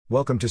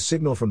Welcome to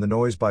Signal from the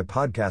Noise by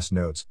Podcast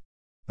Notes.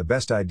 The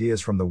best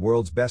ideas from the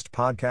world's best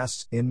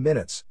podcasts in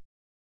minutes.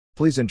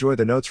 Please enjoy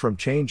the notes from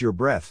Change Your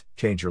Breath,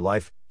 Change Your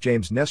Life,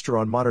 James Nestor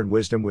on Modern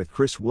Wisdom with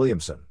Chris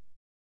Williamson.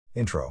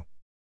 Intro.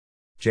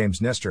 James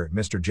Nestor,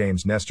 Mr.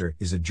 James Nestor,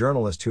 is a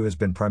journalist who has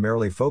been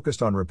primarily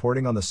focused on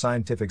reporting on the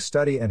scientific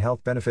study and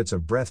health benefits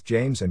of breath.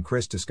 James and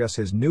Chris discuss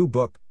his new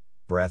book,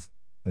 Breath,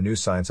 The New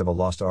Science of a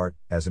Lost Art,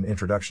 as an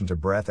introduction to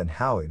breath and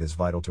how it is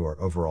vital to our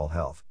overall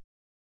health.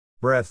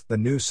 Breath, The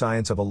New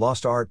Science of a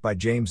Lost Art by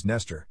James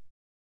Nestor.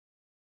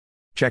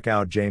 Check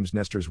out James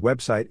Nestor's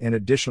website and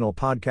additional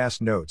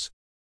podcast notes.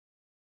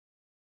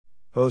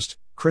 Host,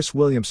 Chris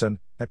Williamson,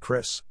 at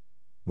Chris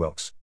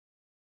Wilkes.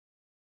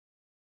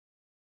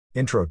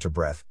 Intro to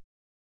breath.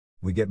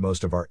 We get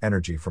most of our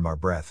energy from our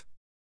breath.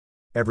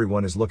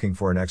 Everyone is looking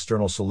for an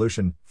external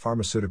solution,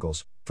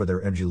 pharmaceuticals, for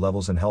their energy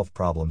levels and health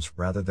problems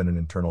rather than an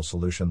internal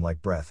solution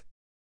like breath.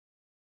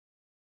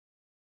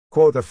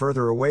 Quote, the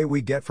further away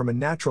we get from a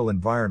natural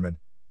environment,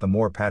 the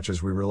more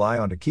patches we rely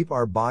on to keep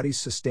our bodies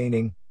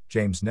sustaining,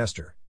 James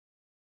Nestor.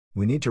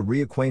 We need to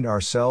reacquaint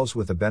ourselves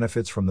with the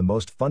benefits from the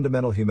most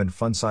fundamental human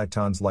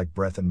functions like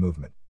breath and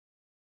movement.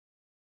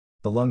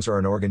 The lungs are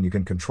an organ you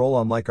can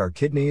control, unlike our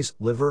kidneys,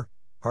 liver,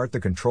 heart. The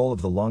control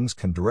of the lungs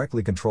can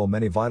directly control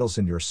many vitals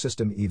in your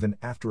system even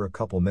after a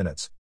couple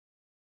minutes.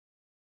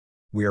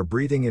 We are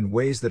breathing in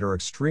ways that are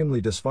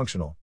extremely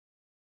dysfunctional.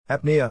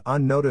 Apnea,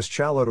 unnoticed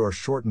shallow or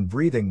shortened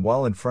breathing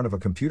while in front of a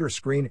computer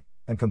screen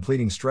and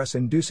completing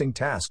stress-inducing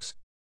tasks.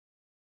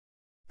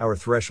 Our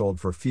threshold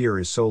for fear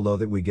is so low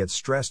that we get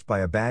stressed by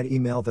a bad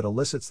email that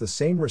elicits the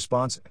same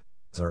response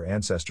as our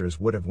ancestors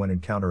would have when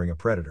encountering a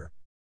predator.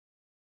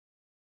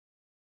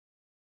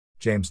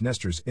 James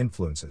Nestor's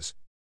influences.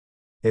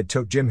 It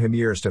took him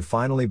years to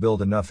finally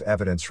build enough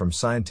evidence from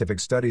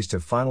scientific studies to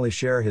finally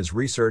share his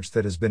research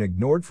that has been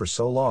ignored for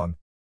so long.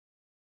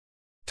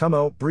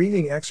 Tummo,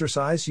 breathing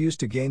exercise used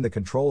to gain the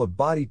control of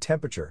body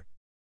temperature.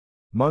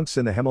 Monks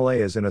in the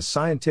Himalayas in a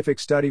scientific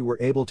study were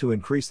able to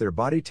increase their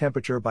body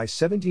temperature by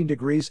 17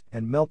 degrees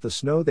and melt the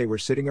snow they were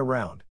sitting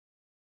around.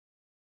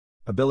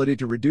 Ability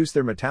to reduce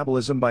their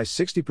metabolism by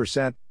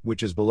 60%,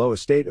 which is below a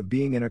state of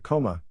being in a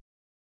coma.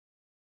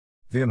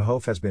 Wim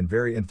Hof has been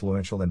very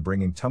influential in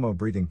bringing Tummo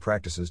breathing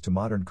practices to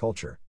modern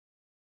culture.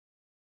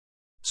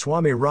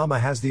 Swami Rama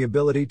has the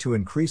ability to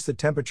increase the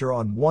temperature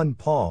on one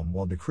palm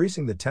while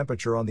decreasing the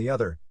temperature on the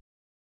other.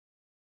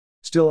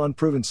 Still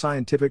unproven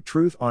scientific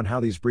truth on how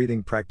these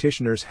breathing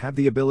practitioners have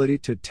the ability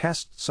to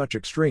test such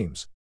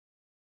extremes.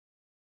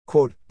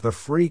 Quote, the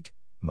freak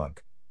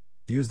monk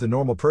views the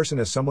normal person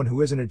as someone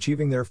who isn't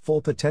achieving their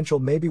full potential.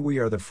 Maybe we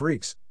are the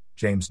freaks,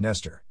 James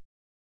Nestor.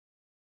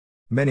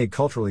 Many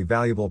culturally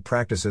valuable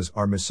practices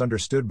are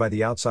misunderstood by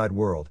the outside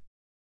world.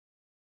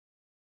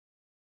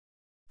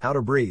 How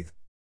to breathe.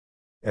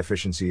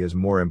 Efficiency is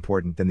more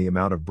important than the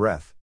amount of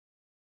breath.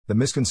 The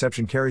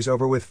misconception carries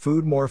over with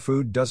food. More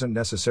food doesn't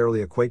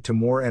necessarily equate to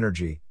more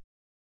energy.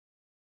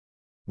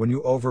 When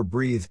you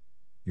overbreathe,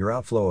 your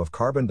outflow of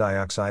carbon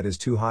dioxide is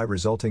too high,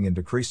 resulting in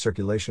decreased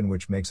circulation,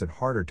 which makes it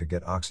harder to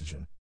get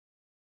oxygen.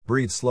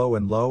 Breathe slow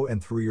and low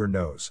and through your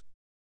nose.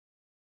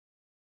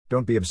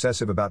 Don't be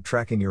obsessive about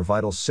tracking your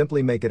vitals,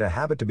 simply make it a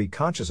habit to be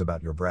conscious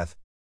about your breath.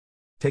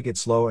 Take it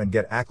slow and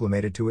get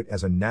acclimated to it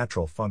as a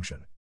natural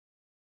function.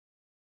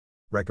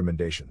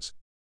 Recommendations.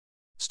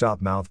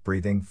 Stop mouth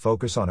breathing,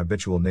 focus on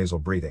habitual nasal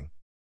breathing.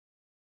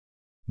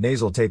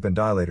 Nasal tape and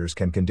dilators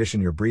can condition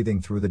your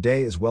breathing through the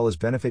day as well as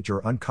benefit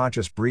your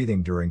unconscious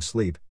breathing during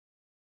sleep.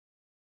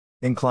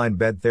 Incline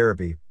bed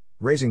therapy,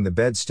 raising the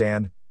bed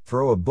stand,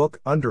 throw a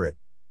book under it,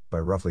 by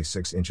roughly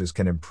 6 inches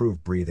can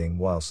improve breathing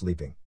while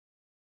sleeping.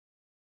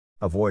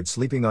 Avoid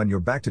sleeping on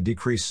your back to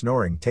decrease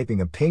snoring. Taping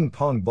a ping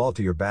pong ball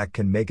to your back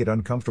can make it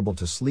uncomfortable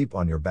to sleep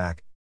on your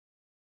back.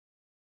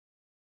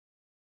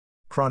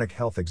 Chronic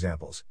health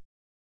examples.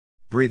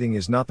 Breathing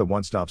is not the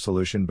one-stop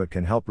solution but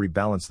can help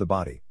rebalance the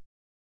body.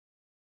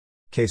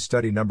 Case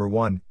study number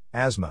 1,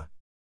 asthma.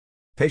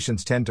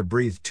 Patients tend to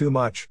breathe too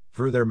much,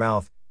 through their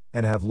mouth,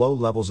 and have low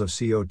levels of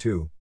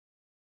CO2.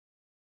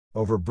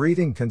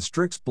 Overbreathing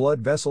constricts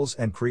blood vessels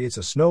and creates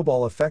a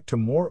snowball effect to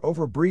more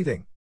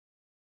overbreathing.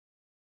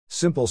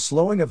 Simple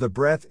slowing of the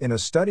breath in a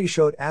study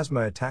showed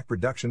asthma attack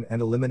reduction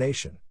and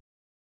elimination.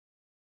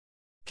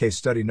 Case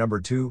study number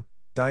 2,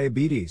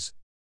 diabetes.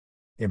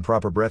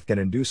 Improper breath can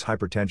induce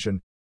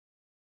hypertension.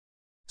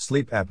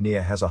 Sleep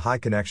apnea has a high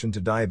connection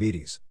to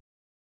diabetes.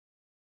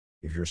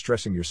 If you're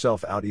stressing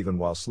yourself out even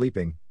while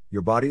sleeping,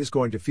 your body is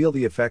going to feel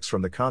the effects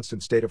from the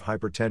constant state of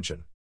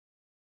hypertension.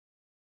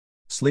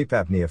 Sleep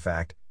apnea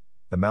fact: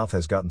 the mouth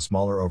has gotten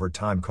smaller over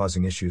time,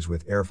 causing issues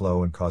with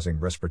airflow and causing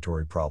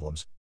respiratory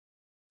problems.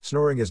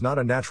 Snoring is not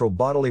a natural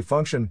bodily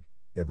function,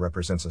 it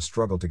represents a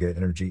struggle to get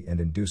energy and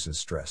induces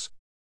stress.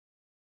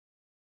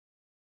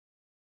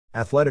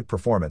 Athletic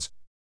performance.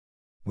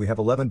 We have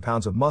 11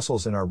 pounds of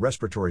muscles in our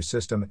respiratory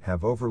system and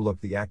have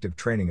overlooked the active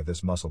training of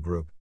this muscle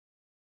group.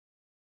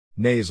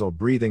 Nasal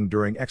breathing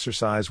during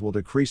exercise will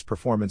decrease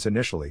performance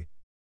initially.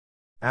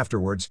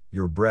 Afterwards,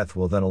 your breath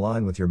will then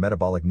align with your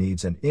metabolic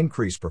needs and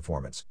increase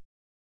performance.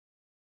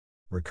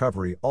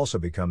 Recovery also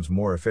becomes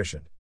more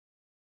efficient.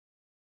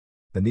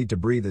 The need to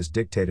breathe is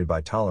dictated by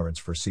tolerance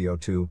for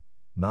CO2,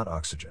 not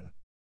oxygen.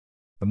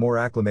 The more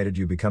acclimated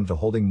you become to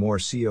holding more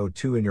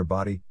CO2 in your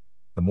body,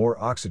 the more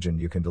oxygen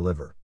you can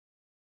deliver.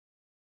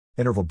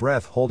 Interval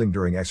breath holding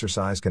during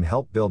exercise can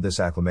help build this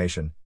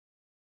acclimation.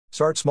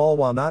 Start small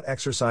while not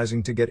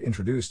exercising to get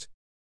introduced.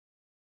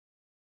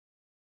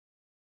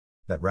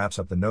 That wraps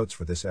up the notes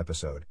for this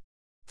episode.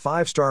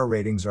 5-star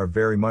ratings are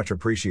very much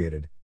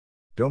appreciated.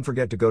 Don't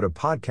forget to go to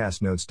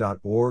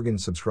podcastnotes.org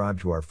and subscribe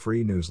to our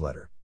free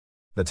newsletter.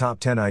 The top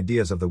 10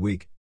 ideas of the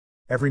week.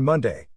 Every Monday.